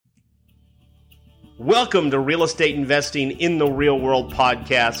Welcome to Real Estate Investing in the Real World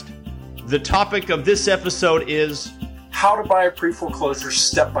podcast. The topic of this episode is how to buy a pre-foreclosure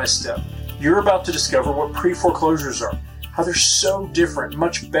step by step. You're about to discover what pre-foreclosures are, how they're so different,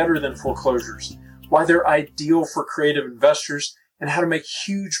 much better than foreclosures, why they're ideal for creative investors, and how to make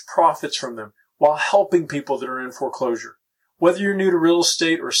huge profits from them while helping people that are in foreclosure. Whether you're new to real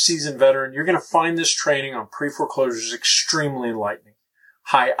estate or a seasoned veteran, you're going to find this training on pre-foreclosures extremely enlightening.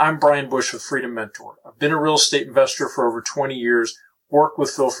 Hi, I'm Brian Bush with Freedom Mentor. I've been a real estate investor for over 20 years, worked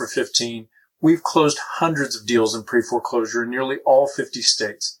with Phil for 15. We've closed hundreds of deals in pre-foreclosure in nearly all 50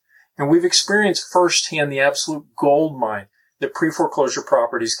 states. And we've experienced firsthand the absolute gold mine that pre-foreclosure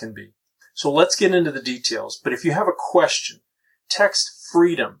properties can be. So let's get into the details. But if you have a question, text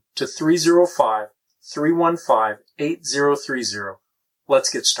FREEDOM to 305-315-8030. Let's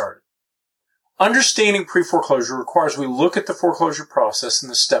get started. Understanding pre-foreclosure requires we look at the foreclosure process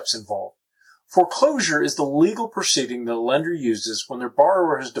and the steps involved. Foreclosure is the legal proceeding that a lender uses when their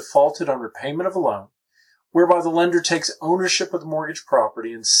borrower has defaulted on repayment of a loan, whereby the lender takes ownership of the mortgage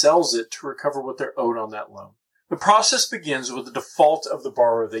property and sells it to recover what they're owed on that loan. The process begins with the default of the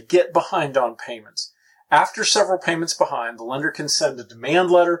borrower. They get behind on payments. After several payments behind, the lender can send a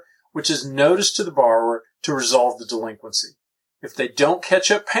demand letter, which is notice to the borrower to resolve the delinquency. If they don't catch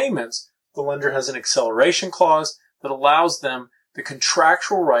up payments, the lender has an acceleration clause that allows them the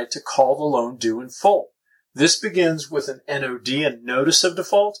contractual right to call the loan due in full. This begins with an NOD, a notice of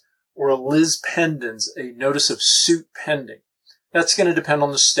default, or a lis pendens, a notice of suit pending. That's going to depend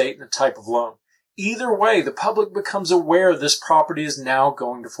on the state and the type of loan. Either way, the public becomes aware this property is now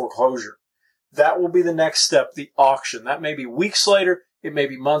going to foreclosure. That will be the next step, the auction. That may be weeks later, it may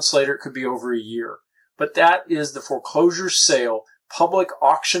be months later, it could be over a year. But that is the foreclosure sale, public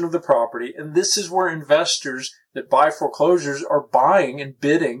auction of the property, and this is where investors that buy foreclosures are buying and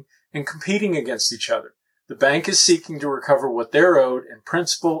bidding and competing against each other. The bank is seeking to recover what they're owed in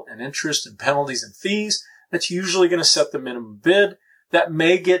principal and interest and penalties and fees. That's usually going to set the minimum bid. That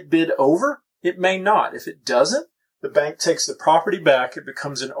may get bid over. It may not. If it doesn't, the bank takes the property back. It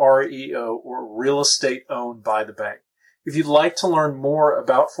becomes an REO, or real estate owned by the bank. If you'd like to learn more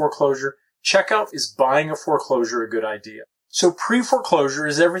about foreclosure, check out Is Buying a Foreclosure a Good Idea? So pre-foreclosure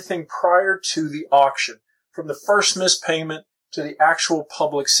is everything prior to the auction, from the first missed payment to the actual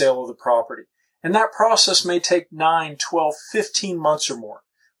public sale of the property. And that process may take 9, 12, 15 months or more.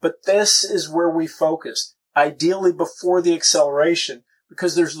 But this is where we focus, ideally before the acceleration,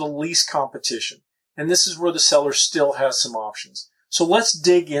 because there's the least competition. And this is where the seller still has some options. So let's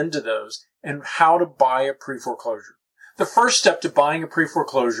dig into those and how to buy a pre-foreclosure. The first step to buying a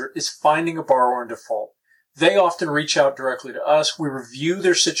pre-foreclosure is finding a borrower in default. They often reach out directly to us. We review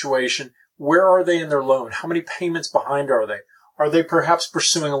their situation. Where are they in their loan? How many payments behind are they? Are they perhaps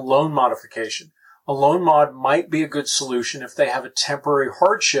pursuing a loan modification? A loan mod might be a good solution if they have a temporary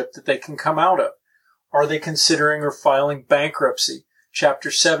hardship that they can come out of. Are they considering or filing bankruptcy,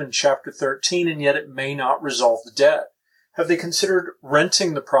 Chapter 7, Chapter 13, and yet it may not resolve the debt? Have they considered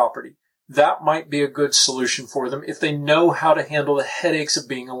renting the property? That might be a good solution for them if they know how to handle the headaches of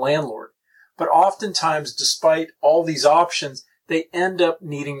being a landlord. But oftentimes, despite all these options, they end up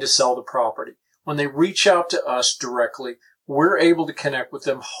needing to sell the property. When they reach out to us directly, we're able to connect with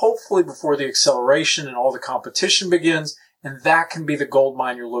them, hopefully before the acceleration and all the competition begins, and that can be the gold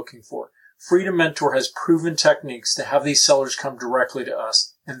mine you're looking for. Freedom Mentor has proven techniques to have these sellers come directly to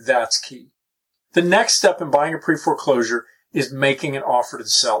us, and that's key. The next step in buying a pre-foreclosure is making an offer to the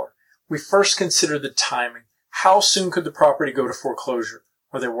seller. We first consider the timing. How soon could the property go to foreclosure?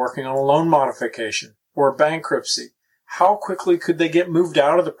 Are they working on a loan modification or a bankruptcy? How quickly could they get moved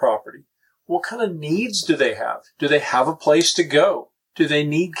out of the property? What kind of needs do they have? Do they have a place to go? Do they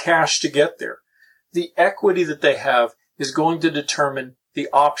need cash to get there? The equity that they have is going to determine the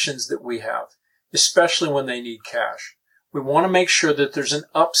options that we have, especially when they need cash. We want to make sure that there's an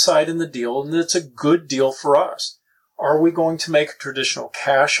upside in the deal and that it's a good deal for us. Are we going to make a traditional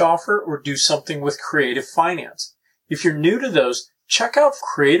cash offer or do something with creative finance? If you're new to those, check out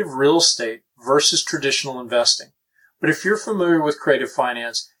creative real estate versus traditional investing. But if you're familiar with creative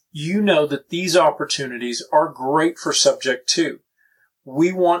finance, you know that these opportunities are great for subject to.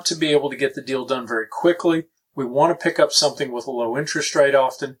 We want to be able to get the deal done very quickly. We want to pick up something with a low interest rate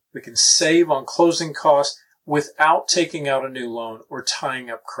often. We can save on closing costs without taking out a new loan or tying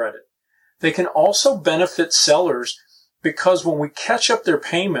up credit. They can also benefit sellers because when we catch up their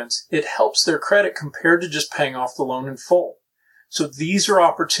payments, it helps their credit compared to just paying off the loan in full. So these are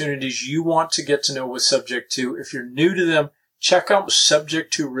opportunities you want to get to know with Subject to. If you're new to them, check out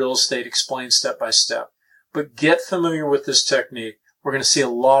Subject to Real Estate Explained Step by Step. But get familiar with this technique. We're going to see a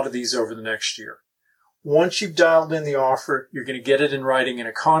lot of these over the next year. Once you've dialed in the offer, you're going to get it in writing in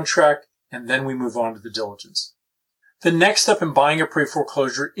a contract, and then we move on to the diligence. The next step in buying a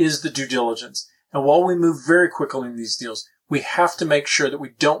pre-foreclosure is the due diligence. And while we move very quickly in these deals, we have to make sure that we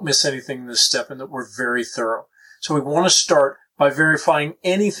don't miss anything in this step and that we're very thorough. So we want to start by verifying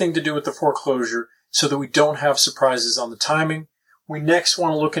anything to do with the foreclosure so that we don't have surprises on the timing. We next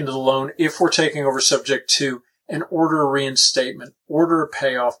want to look into the loan if we're taking over subject to and order a reinstatement, order a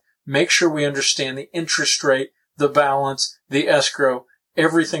payoff, make sure we understand the interest rate, the balance, the escrow,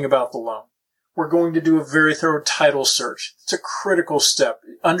 everything about the loan. We're going to do a very thorough title search. It's a critical step.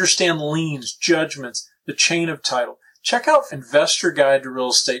 Understand liens, judgments, the chain of title. Check out Investor Guide to Real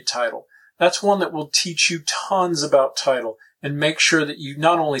Estate Title. That's one that will teach you tons about title and make sure that you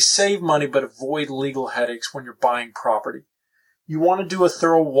not only save money but avoid legal headaches when you're buying property. You want to do a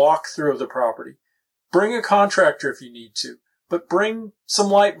thorough walkthrough of the property. Bring a contractor if you need to, but bring some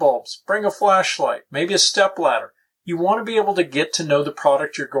light bulbs, bring a flashlight, maybe a step ladder. You want to be able to get to know the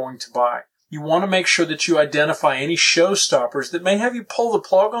product you're going to buy. You want to make sure that you identify any showstoppers that may have you pull the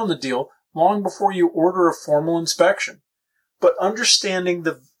plug on the deal long before you order a formal inspection. But understanding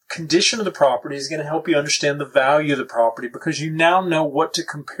the condition of the property is going to help you understand the value of the property because you now know what to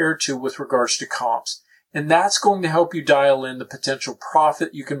compare to with regards to comps. And that's going to help you dial in the potential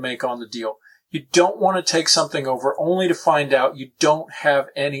profit you can make on the deal. You don't want to take something over only to find out you don't have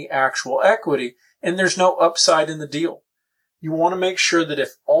any actual equity and there's no upside in the deal. You want to make sure that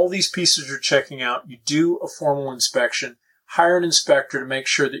if all these pieces are checking out, you do a formal inspection, hire an inspector to make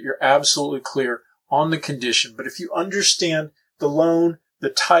sure that you're absolutely clear on the condition. But if you understand the loan, the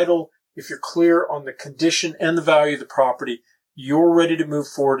title, if you're clear on the condition and the value of the property, you're ready to move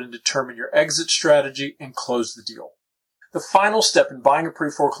forward and determine your exit strategy and close the deal. The final step in buying a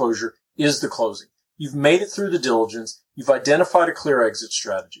pre-foreclosure is the closing. You've made it through the diligence. You've identified a clear exit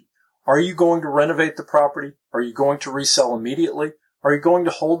strategy. Are you going to renovate the property? Are you going to resell immediately? Are you going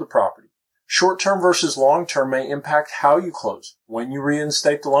to hold the property? Short-term versus long-term may impact how you close, when you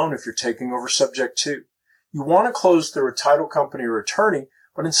reinstate the loan if you're taking over subject to. You want to close through a title company or attorney,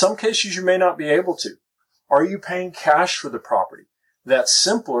 but in some cases you may not be able to. Are you paying cash for the property? That's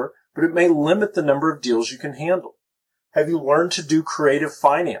simpler, but it may limit the number of deals you can handle. Have you learned to do creative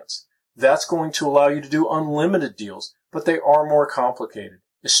finance? That's going to allow you to do unlimited deals, but they are more complicated,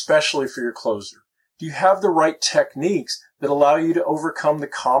 especially for your closer. Do you have the right techniques that allow you to overcome the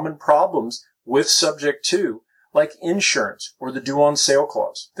common problems with subject to, like insurance or the due on sale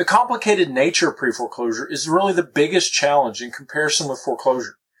clause? The complicated nature of pre-foreclosure is really the biggest challenge in comparison with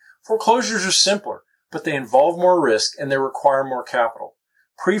foreclosure. Foreclosures are simpler, but they involve more risk and they require more capital.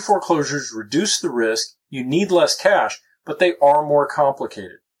 Pre-foreclosures reduce the risk, you need less cash, but they are more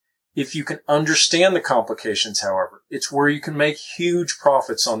complicated. If you can understand the complications, however, it's where you can make huge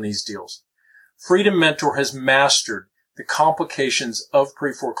profits on these deals. Freedom Mentor has mastered the complications of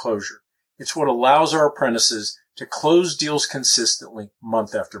pre-foreclosure. It's what allows our apprentices to close deals consistently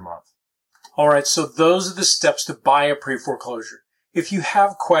month after month. All right, so those are the steps to buy a pre-foreclosure. If you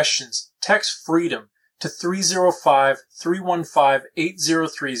have questions, text FREEDOM to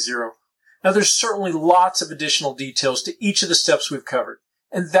 305-315-8030. Now, there's certainly lots of additional details to each of the steps we've covered.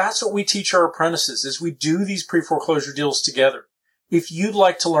 And that's what we teach our apprentices as we do these pre-foreclosure deals together. If you'd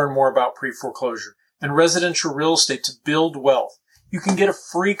like to learn more about pre-foreclosure and residential real estate to build wealth, you can get a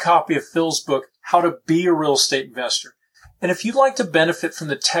free copy of Phil's book, How to Be a Real Estate Investor. And if you'd like to benefit from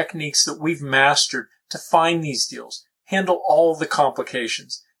the techniques that we've mastered to find these deals, handle all the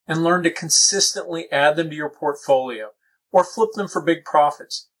complications, and learn to consistently add them to your portfolio or flip them for big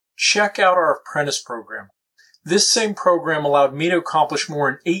profits, check out our apprentice program. This same program allowed me to accomplish more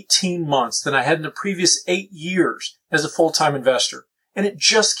in 18 months than I had in the previous 8 years as a full-time investor, and it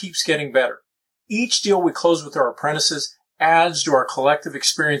just keeps getting better. Each deal we close with our apprentices adds to our collective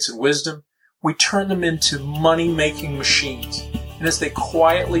experience and wisdom. We turn them into money-making machines, and as they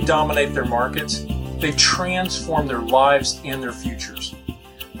quietly dominate their markets, they transform their lives and their futures.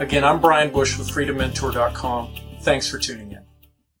 Again, I'm Brian Bush with FreedomMentor.com. Thanks for tuning in.